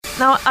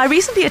Now, I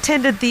recently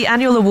attended the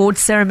annual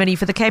awards ceremony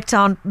for the Cape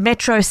Town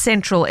Metro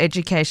Central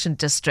Education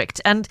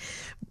District, and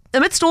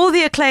amidst all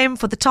the acclaim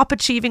for the top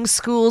achieving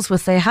schools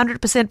with their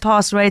 100%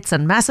 pass rates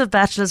and massive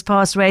bachelor's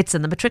pass rates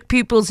and the matric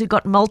pupils who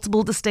got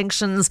multiple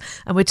distinctions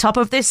and were top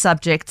of their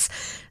subjects,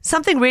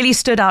 something really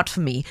stood out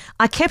for me.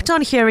 I kept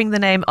on hearing the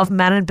name of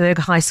Manenberg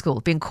High School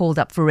being called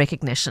up for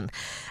recognition.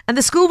 And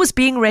the school was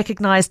being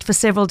recognised for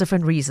several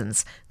different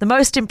reasons. The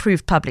most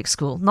improved public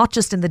school, not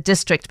just in the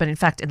district, but in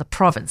fact in the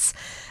province.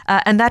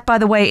 And that, by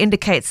the way,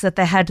 indicates that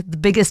they had the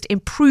biggest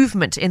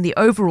improvement in the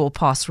overall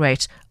pass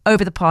rate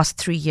over the past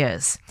 3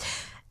 years.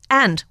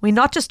 And we're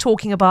not just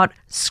talking about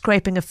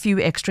scraping a few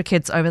extra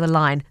kids over the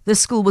line. This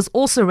school was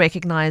also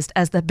recognised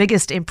as the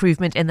biggest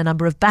improvement in the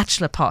number of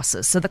bachelor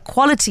passes. So the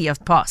quality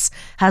of pass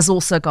has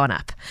also gone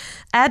up.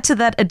 Add to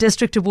that a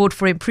district award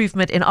for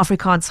improvement in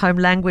Afrikaans home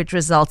language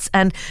results.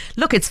 And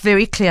look, it's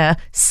very clear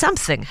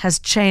something has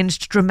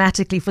changed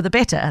dramatically for the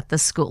better at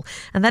this school.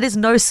 And that is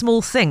no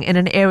small thing in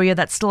an area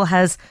that still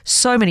has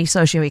so many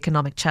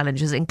socioeconomic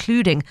challenges,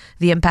 including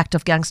the impact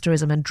of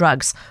gangsterism and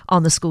drugs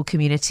on the school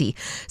community.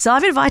 So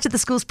I've invited the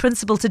school's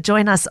principal to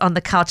join us on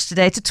the couch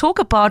today to talk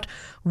about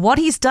what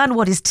he's done,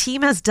 what his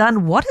team has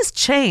done, what has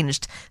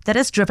changed that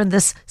has driven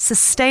this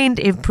sustained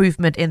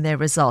improvement in their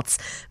results.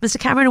 Mr.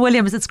 Cameron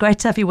Williams, it's great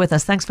to have you with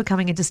us. Thanks for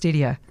coming into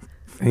studio.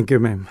 Thank you,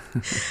 ma'am.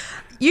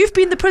 You've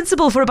been the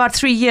principal for about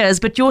 3 years,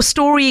 but your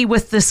story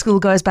with the school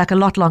goes back a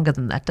lot longer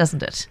than that,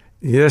 doesn't it?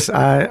 Yes,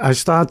 I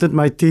started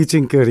my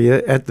teaching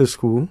career at the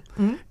school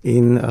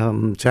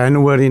in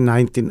January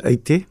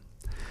 1980.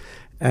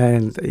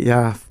 And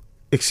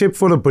except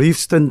for a brief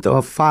stint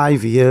of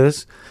 5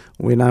 years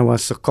when I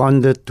was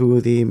seconded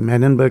to the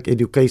Manenberg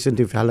Education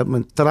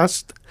Development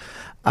Trust,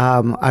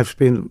 I've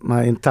spent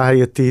my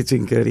entire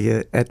teaching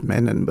career at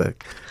Manenberg.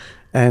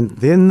 And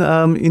then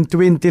in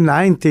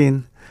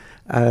 2019,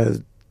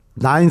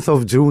 9th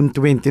of June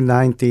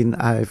 2019,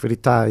 I've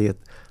retired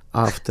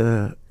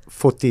after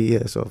 40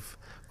 years of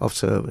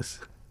service.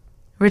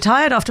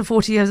 Retired after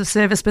 40 years of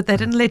service, but they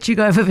didn't let you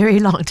go for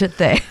very long, did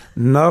they?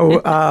 No,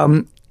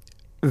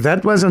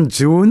 that was in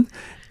June,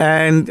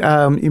 and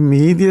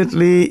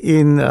immediately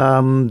in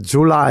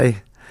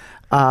July,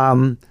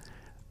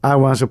 I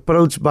was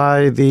approached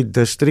by the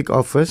district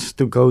office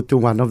to go to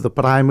one of the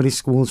primary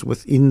schools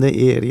within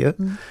the area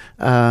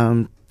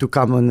to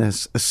come and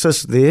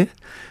assist there.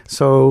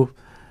 So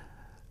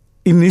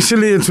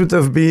initially it should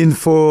have been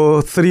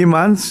for 3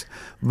 months,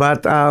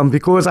 but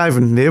because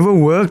I've never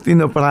worked in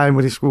a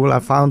primary school, I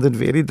found it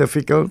very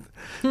difficult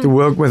to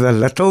work with the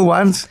little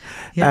ones.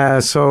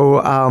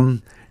 So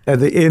at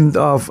the end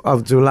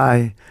of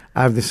July,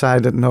 I've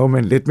decided, no,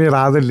 man, let me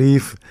rather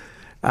leave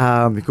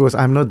because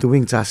I'm not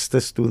doing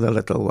justice to the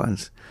little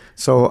ones.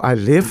 So I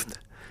left.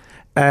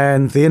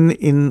 And then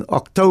in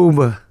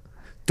October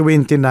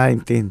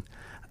 2019,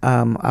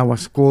 I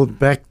was called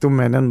back to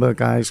Manenberg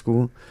High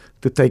School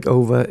to take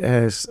over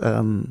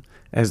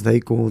as they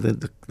called it,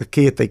 the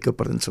caretaker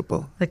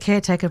principal. The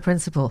caretaker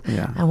principal.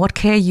 Yeah. And what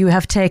care you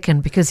have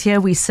taken, because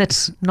here we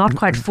sit not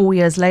quite 4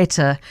 years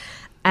later,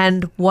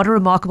 and what a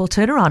remarkable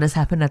turnaround has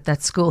happened at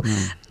that school.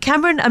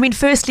 Cameron, I mean,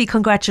 firstly,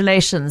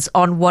 congratulations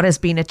on what has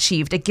been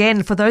achieved.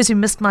 Again, for those who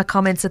missed my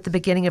comments at the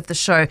beginning of the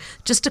show,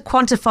 just to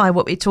quantify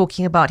what we're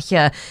talking about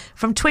here,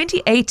 from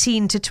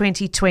 2018 to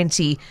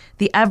 2020,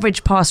 the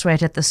average pass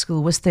rate at the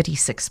school was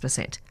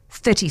 36%.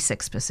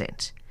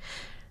 36%.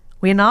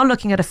 We're now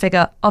looking at a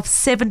figure of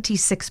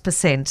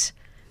 76%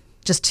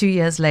 just 2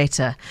 years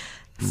later.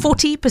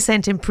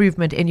 40%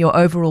 improvement in your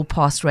overall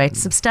pass rate,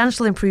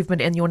 substantial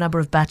improvement in your number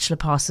of bachelor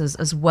passes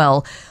as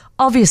well.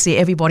 Obviously,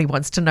 everybody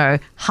wants to know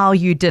how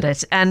you did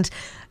it. And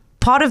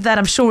part of that,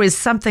 I'm sure, is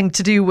something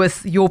to do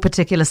with your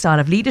particular style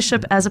of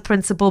leadership as a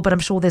principal, but I'm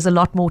sure there's a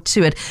lot more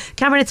to it.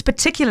 Cameron, it's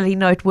particularly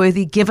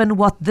noteworthy given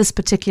what this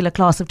particular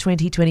class of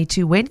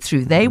 2022 went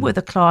through. They were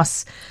the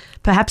class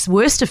perhaps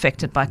worst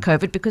affected by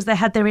COVID because they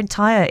had their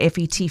entire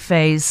FET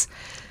phase,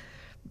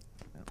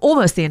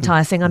 almost the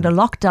entire thing, under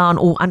lockdown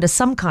or under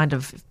some kind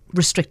of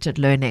restricted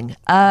learning.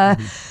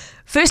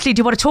 Firstly, do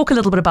you want to talk a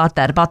little bit about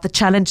that, about the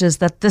challenges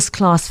that this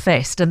class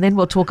faced, and then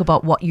we'll talk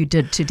about what you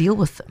did to deal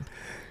with them?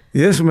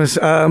 Yes, Miss.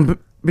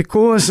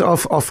 Because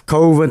of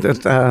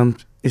COVID,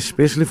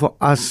 especially for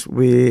us,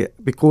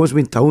 because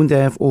we don't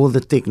have all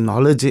the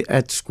technology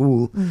at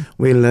school,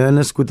 where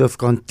learners could have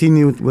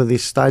continued with their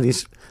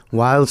studies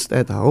whilst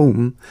at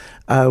home,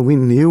 we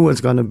knew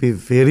it's going to be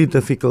very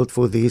difficult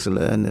for these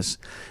learners.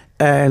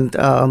 And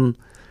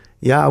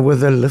with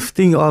the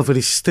lifting of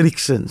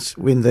restrictions,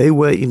 when they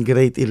were in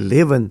grade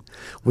 11,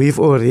 we've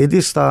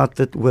already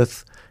started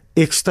with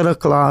extra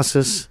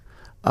classes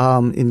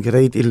in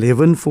grade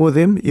 11 for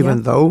them,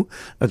 even though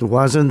it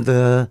wasn't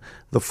the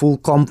full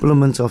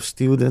complement of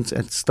students,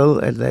 and still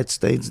at that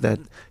stage that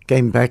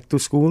came back to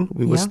school.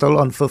 We were still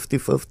on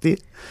 50-50.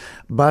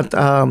 But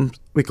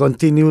we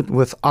continued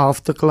with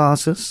after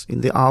classes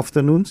in the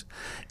afternoons,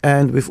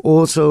 and we've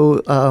also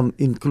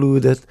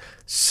included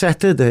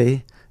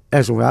Saturday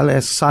as well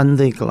as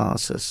Sunday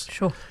classes.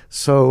 Sure.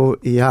 So,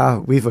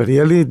 we've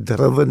really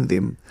driven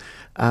them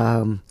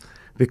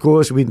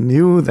because we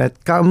knew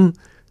that come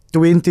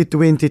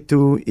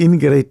 2022 in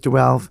grade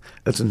 12,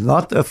 it's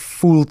not a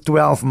full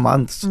 12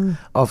 months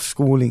of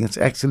schooling. It's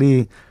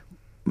actually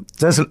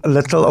just a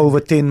little over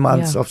 10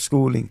 months of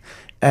schooling.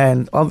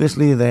 And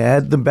obviously they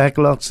had the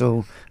backlog,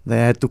 so they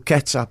had to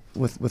catch up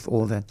with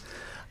all that.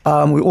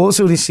 We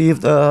also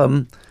received,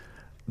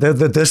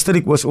 the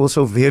district was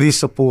also very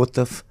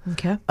supportive.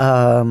 Okay.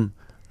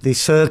 The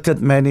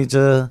circuit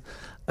manager,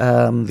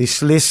 the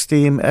SLES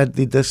team at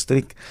the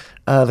district,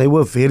 they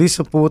were very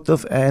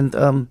supportive,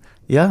 and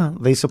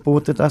they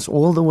supported us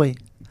all the way.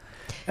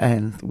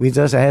 And we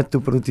just had to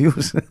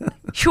produce.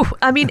 Phew,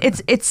 I mean,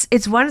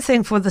 it's one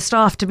thing for the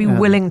staff to be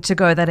willing to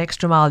go that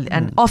extra mile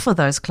and offer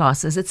those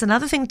classes. It's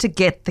another thing to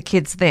get the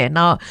kids there.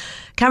 Now,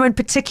 Cameron,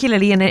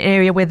 particularly in an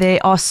area where there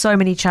are so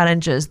many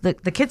challenges,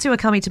 the kids who are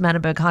coming to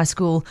Manenberg High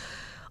School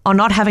are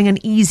not having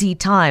an easy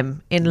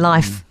time in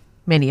life,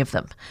 many of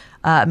them.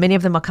 Many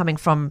of them are coming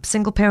from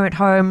single-parent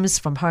homes,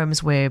 from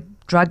homes where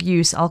drug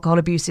use, alcohol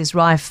abuse is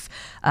rife.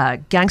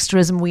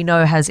 Gangsterism, we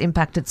know, has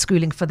impacted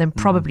schooling for them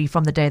probably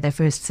from the day they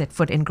first set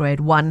foot in grade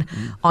 1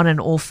 on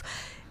and off.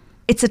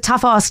 It's a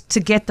tough ask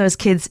to get those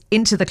kids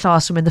into the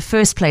classroom in the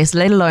first place,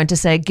 let alone to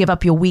say, give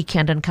up your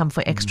weekend and come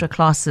for extra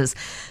classes.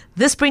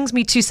 This brings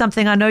me to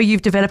something I know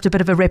you've developed a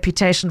bit of a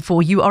reputation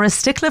for. You are a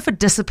stickler for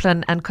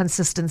discipline and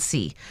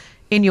consistency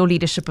in your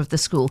leadership of the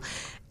school.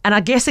 And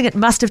I'm guessing it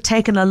must have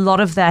taken a lot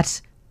of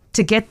that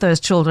to get those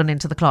children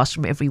into the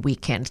classroom every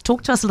weekend.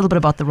 Talk to us a little bit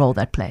about the role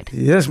that played.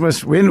 Yes,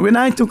 Miss. When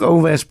I took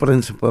over as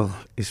principal,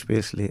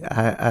 especially,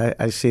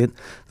 I said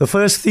the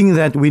first thing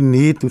that we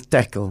need to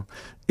tackle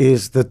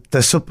is the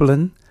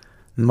discipline,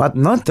 but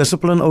not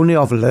discipline only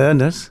of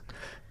learners,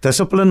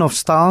 discipline of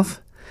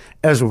staff,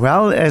 as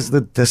well as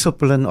the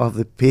discipline of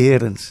the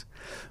parents.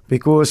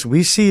 Because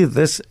we see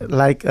this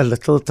like a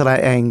little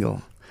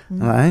triangle,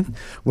 right?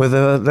 With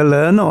the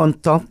learner on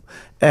top,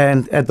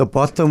 and at the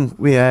bottom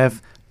we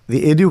have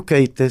the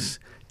educators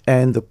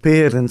and the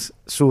parents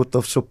sort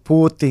of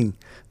supporting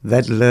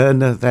that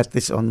learner that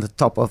is on the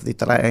top of the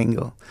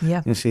triangle.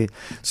 Yeah. You see.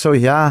 So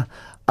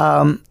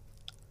I'm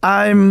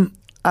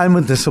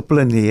a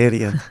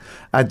disciplinarian.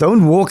 I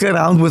don't walk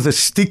around with a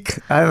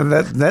stick.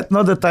 That's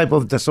not the type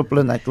of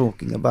discipline I'm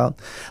talking about.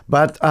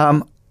 But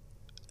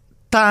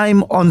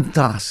time on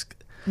task.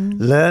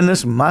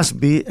 Learners must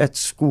be at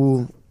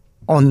school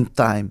on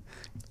time.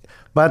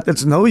 But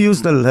it's no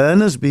use the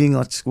learners being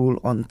at school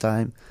on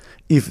time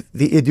if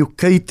the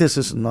educators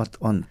is not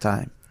on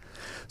time.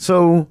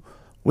 So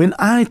when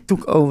I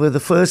took over, the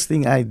first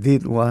thing I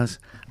did was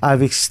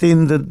I've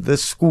extended the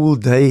school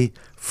day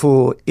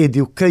for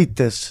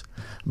educators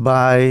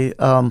by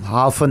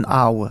half an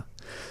hour.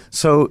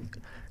 So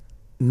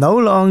no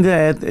longer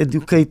had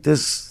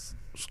educators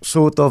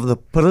sort of the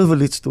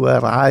privilege to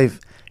arrive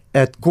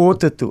at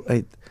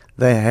 7:45.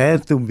 They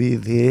had to be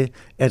there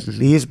at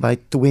least by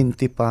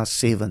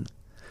 7:20.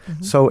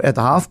 So at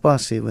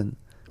 7:30,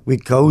 we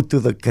go to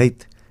the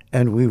gate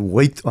and we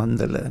wait on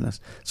the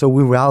learners. So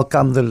we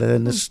welcome the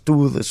learners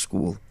to the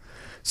school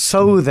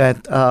so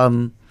that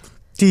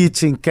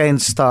teaching can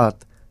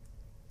start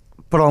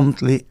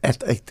promptly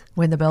at 8.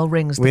 When the bell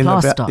rings, the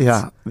class starts.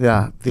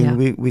 Then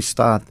we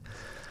start.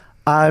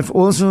 I've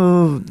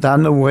also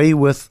done away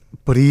with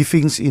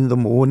briefings in the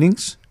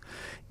mornings.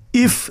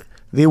 If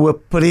there were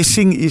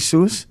pressing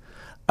issues,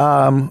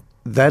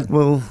 that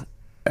will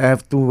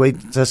have to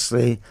wait, just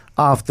say,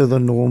 after the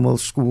normal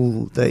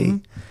school day.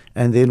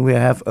 And then we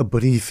have a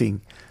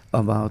briefing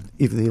about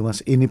if there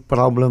was any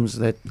problems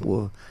that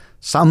were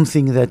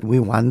something that we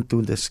want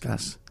to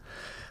discuss.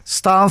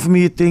 Staff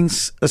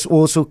meetings is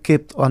also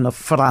kept on a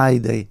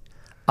Friday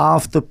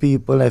after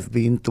people have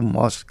been to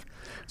mosque.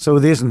 So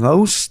there's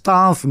no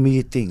staff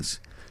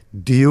meetings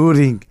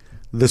during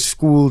the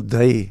school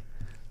day.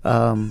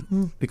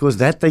 Because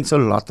that takes a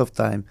lot of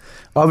time.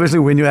 Obviously,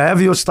 when you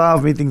have your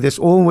staff meeting, there's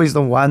always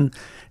the one,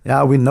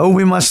 we know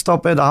we must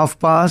stop at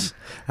past,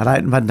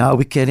 right? But now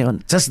we carry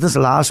on. Just this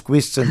last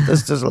question,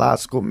 this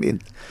last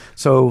comment.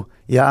 So,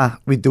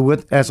 we do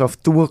it as of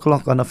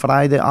 2:00 on a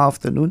Friday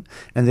afternoon,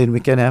 and then we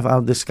can have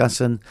our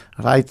discussion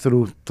right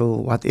through to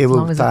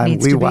whatever time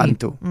we want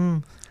to.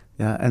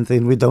 And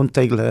then we don't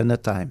take learner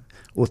time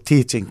or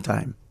teaching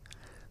time.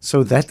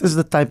 So that is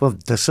the type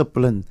of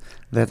discipline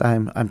that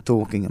I'm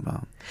talking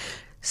about.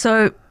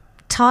 So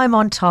time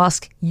on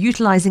task,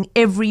 utilizing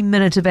every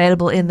minute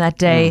available in that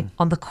day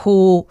on the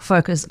core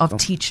focus of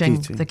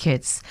teaching the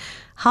kids.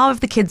 How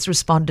have the kids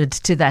responded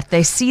to that?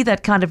 They see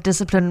that kind of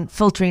discipline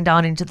filtering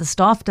down into the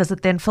staff. Does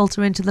it then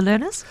filter into the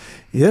learners?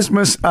 Yes,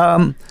 Miss.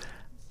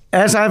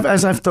 As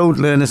I've told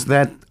learners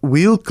that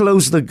we'll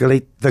close the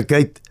gate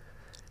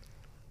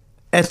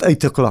at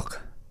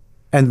 8:00,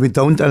 and we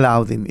don't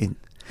allow them in.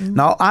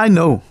 Now, I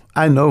know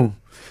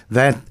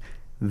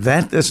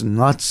that is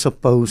not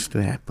supposed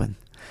to happen.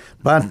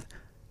 But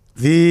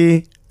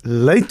the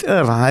late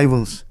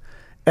arrivals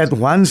at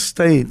one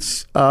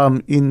stage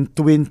in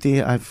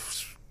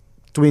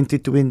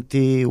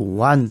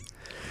 2021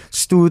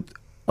 stood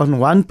on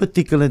one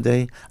particular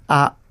day,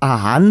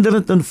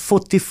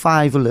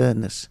 145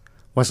 learners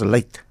was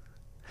late.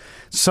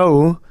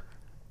 So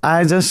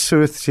I just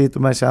sort of said to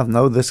myself,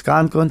 no, this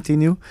can't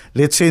continue.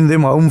 Let's send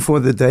them home for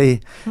the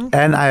day.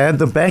 And I had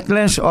the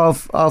backlash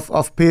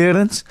of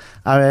parents.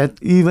 I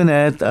even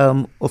had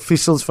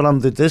officials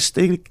from the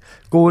district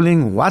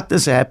calling what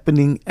is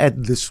happening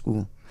at the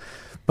school.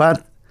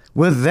 But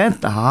with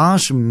that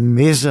harsh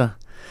measure,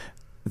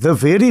 the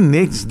very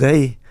next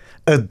day,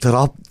 it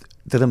dropped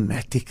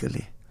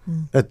dramatically.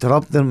 It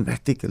dropped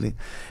dramatically.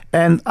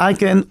 And I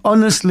can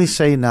honestly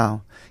say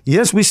now,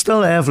 yes, we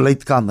still have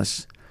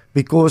latecomers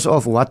because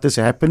of what is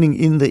happening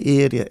in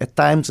the area. At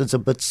times, it's a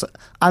bit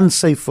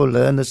unsafe for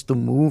learners to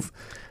move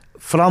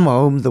from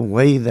home the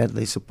way that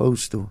they're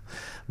supposed to.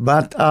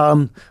 But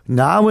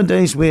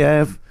nowadays, we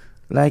have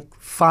like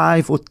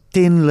 5 or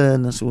 10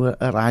 learners who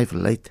arrive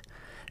late.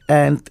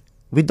 And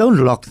we don't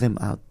lock them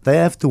out. They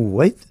have to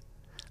wait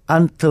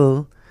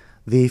until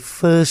the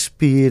first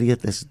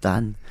period is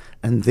done.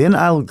 And then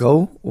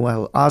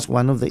I'll ask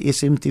one of the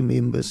SMT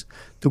members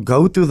to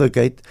go to the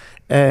gate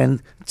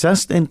and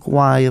just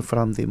inquire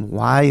from them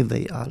why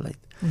they are late.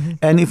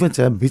 And if it's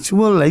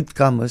habitual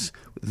latecomers,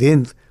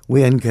 then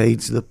we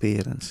engage the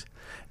parents.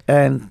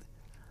 And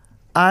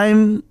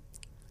I'm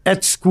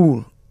at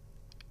school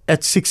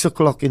at 6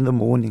 o'clock in the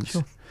mornings.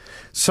 Sure.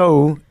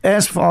 So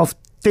as of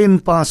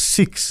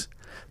 6:10,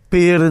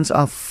 parents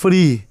are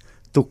free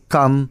to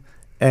come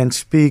and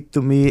speak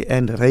to me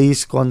and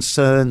raise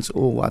concerns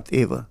or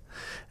whatever.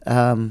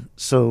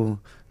 So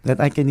that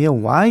I can hear,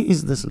 why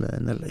is this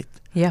learner late?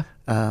 Yeah.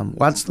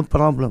 What's the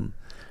problem?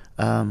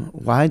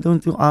 Why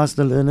don't you ask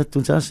the learner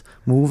to just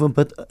move a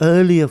bit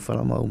earlier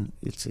from home,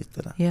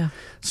 etc. Yeah.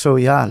 So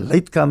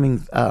late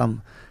coming,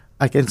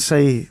 I can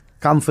say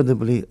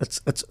comfortably,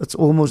 it's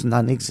almost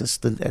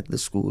non-existent at the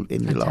school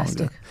any Fantastic.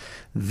 longer.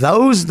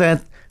 Those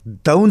that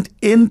don't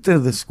enter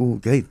the school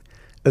gate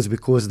is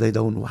because they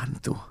don't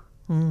want to.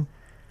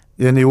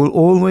 And you will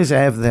always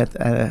have that,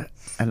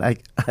 and I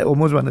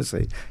almost want to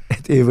say,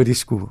 at every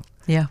school.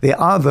 Yeah. There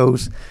are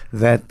those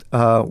that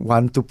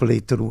want to play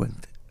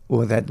truant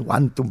or that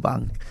want to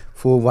bunk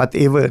for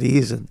whatever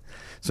reason.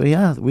 So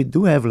we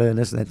do have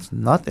learners that's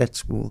not at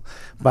school,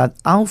 but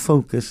our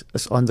focus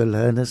is on the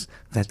learners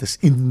that is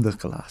in the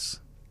class.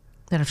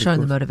 That have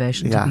shown the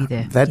motivation to be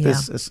there. That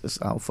is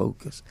our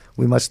focus.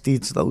 We must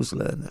teach those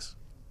learners.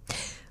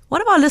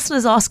 One of our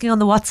listeners asking on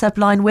the WhatsApp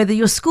line whether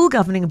your school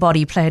governing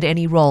body played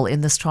any role in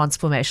this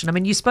transformation. I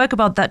mean, you spoke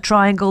about that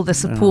triangle, the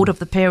support of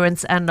the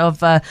parents and of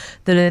the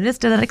learners.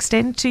 Did that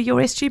extend to your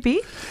SGB?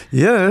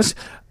 Yes.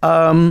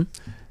 The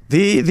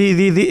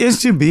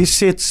SGB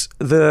sets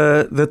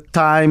the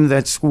time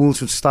that school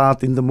should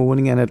start in the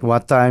morning and at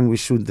what time we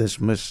should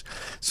dismiss.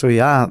 So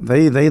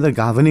they're the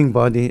governing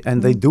body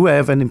and they do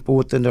have an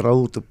important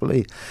role to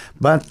play.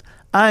 But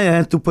I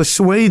had to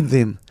persuade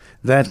them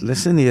that,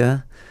 listen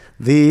here,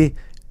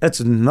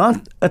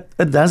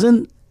 it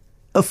doesn't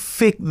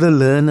affect the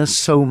learners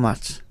so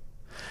much.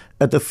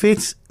 It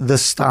affects the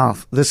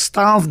staff. The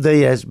staff day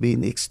has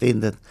been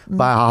extended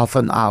by half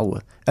an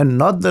hour and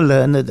not the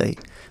learner day.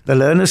 The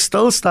learner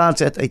still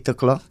starts at 8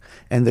 o'clock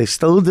and they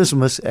still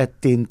dismiss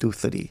at 10 to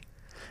 3.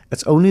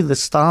 It's only the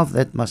staff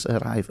that must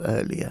arrive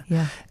earlier.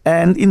 Yeah.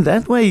 And in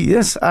that way,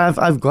 yes,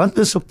 I've got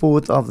the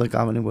support of the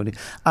governing body.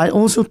 I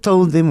also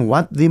told them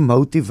what the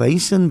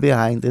motivation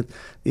behind it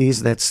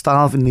is, that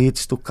staff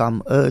needs to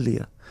come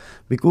earlier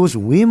because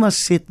we must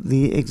set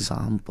the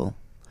example.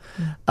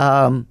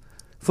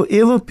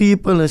 Forever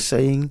people are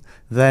saying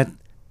that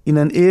in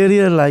an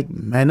area like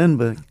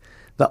Menenberg,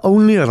 the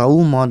only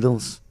role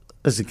models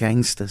is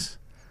gangsters.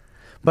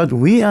 But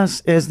we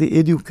as the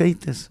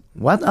educators,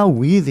 what are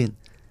we then?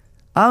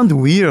 Aren't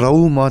we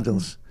role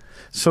models?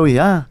 So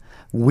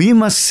we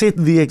must set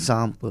the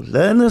example.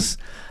 Learners,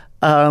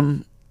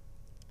 one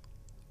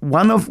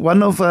of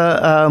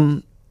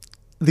the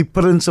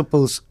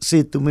principals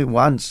said to me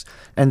once,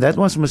 and that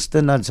was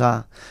Mr.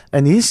 Najjar,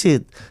 and he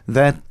said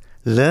that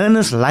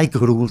learners like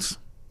rules.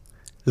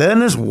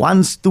 Learners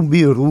wants to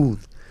be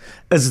ruled.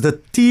 It's the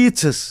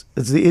teachers,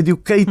 it's the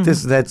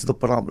educators that's the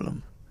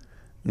problem.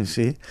 You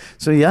see?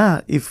 So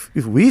if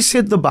we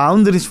set the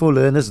boundaries for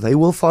learners, they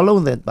will follow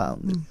that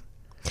boundary.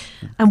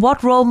 And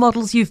what role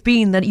models you've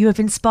been that you have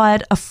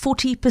inspired a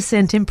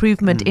 40%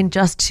 improvement in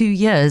just 2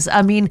 years.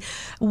 I mean,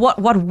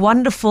 what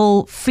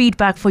wonderful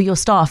feedback for your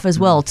staff as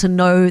well to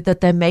know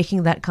that they're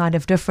making that kind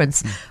of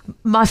difference.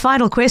 My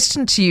final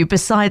question to you,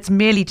 besides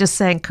merely just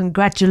saying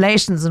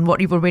congratulations on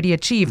what you've already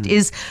achieved,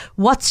 is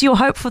what's your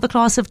hope for the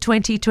class of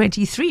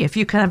 2023? If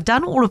you can have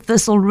done all of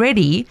this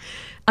already,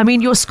 I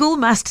mean, your school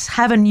must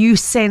have a new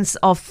sense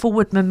of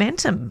forward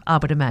momentum, I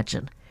would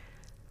imagine.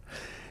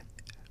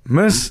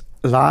 Miss,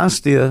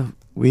 last year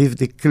we've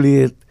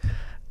declared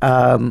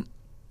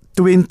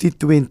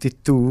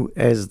 2022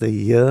 as the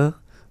year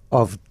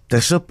of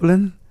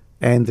discipline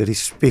and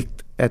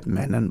respect at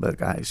Menenberg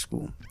High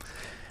School.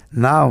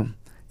 Now,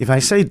 if I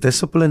say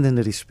discipline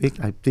and respect,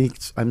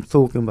 I'm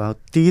talking about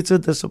teacher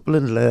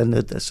discipline,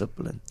 learner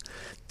discipline.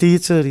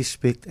 Teacher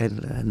respect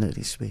and learner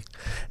respect.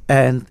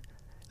 And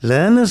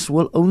learners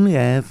will only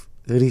have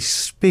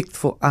respect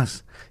for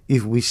us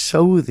if we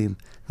show them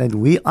that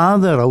we are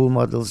the role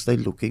models they're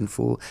looking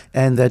for,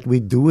 and that we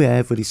do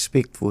have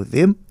respect for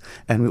them,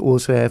 and we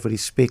also have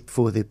respect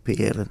for their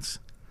parents.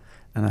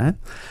 All right?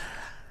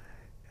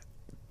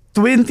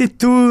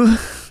 22,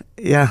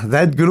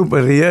 that group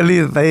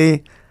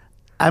really,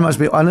 I must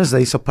be honest,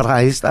 they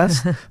surprised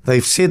us.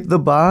 They've set the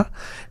bar,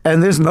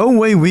 and there's no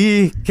way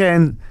we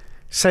can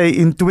say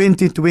in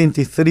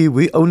 2023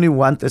 we only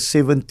want a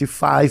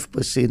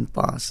 75%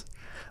 pass.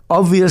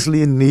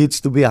 Obviously, it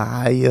needs to be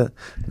higher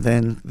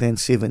than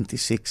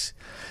 76.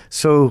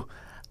 So,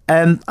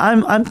 and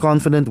I'm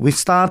confident. We've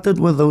started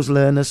with those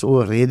learners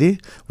already.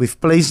 We've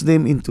placed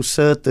them into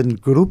certain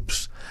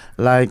groups,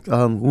 like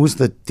who's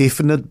the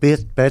definite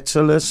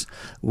bachelors,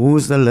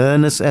 who's the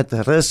learners at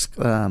risk,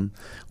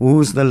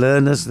 who's the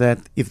learners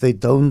that if they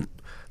don't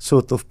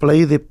sort of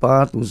play their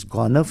part, who's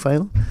gonna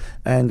fail.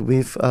 And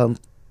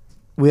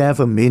we have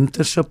a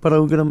mentorship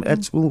program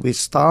at school where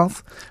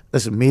staff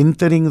is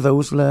mentoring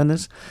those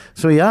learners.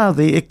 So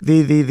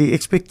the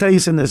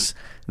expectation is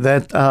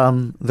that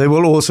they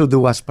will also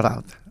do us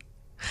proud.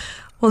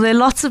 Well, there are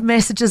lots of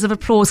messages of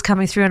applause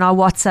coming through in our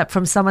WhatsApp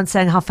from someone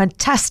saying how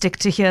fantastic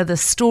to hear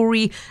this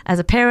story. As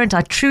a parent,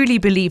 I truly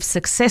believe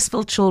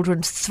successful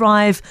children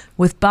thrive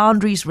with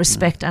boundaries,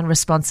 respect and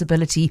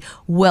responsibility.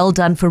 Well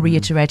done for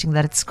reiterating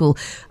that at school.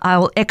 I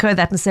will echo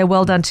that and say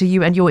well done to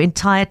you and your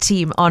entire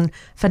team on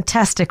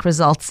fantastic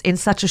results in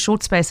such a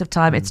short space of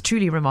time. It's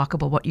truly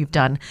remarkable what you've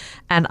done.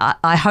 And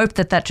I hope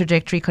that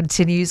trajectory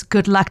continues.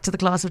 Good luck to the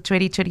class of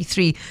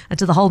 2023 and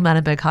to the whole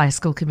Manenberg High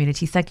School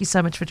community. Thank you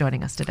so much for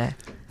joining us today.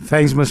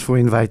 Thanks much for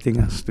inviting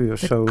us to your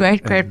show.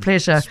 Great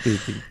pleasure.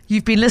 Speaking.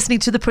 You've been listening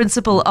to the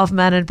principal of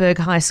Manenberg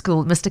High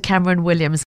School, Mr. Cameron Williams.